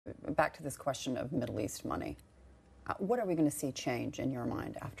back to this question of Middle East money. What are we going to see change in your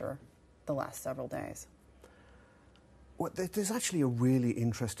mind after the last several days? Well, there's actually a really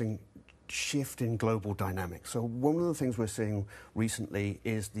interesting shift in global dynamics. So one of the things we're seeing recently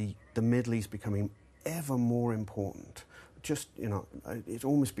is the Middle East becoming ever more important. Just, it's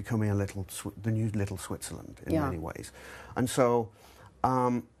almost becoming the new little Switzerland in many ways. And so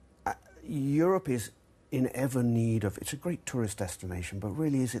Europe is in ever need of, it's a great tourist destination, but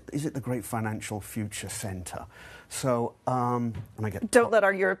really is it the great financial future centre? So, and I get... Don't let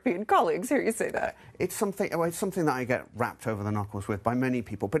our European colleagues hear you say that. It's something that I get wrapped over the knuckles with by many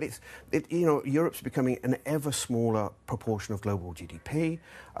people, but Europe's becoming an ever smaller proportion of global GDP.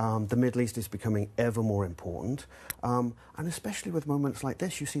 The Middle East is becoming ever more important. And especially with moments like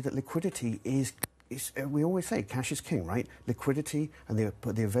this, you see that liquidity is we always say cash is king, right? Liquidity and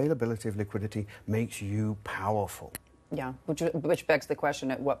the availability of liquidity makes you powerful. Yeah, which begs the question: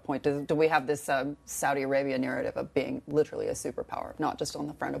 at what point do we have this Saudi Arabia narrative of being literally a superpower, not just on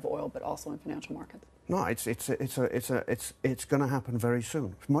the front of oil, but also in financial markets? No, it's going to happen very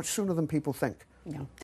soon, much sooner than people think. Yeah.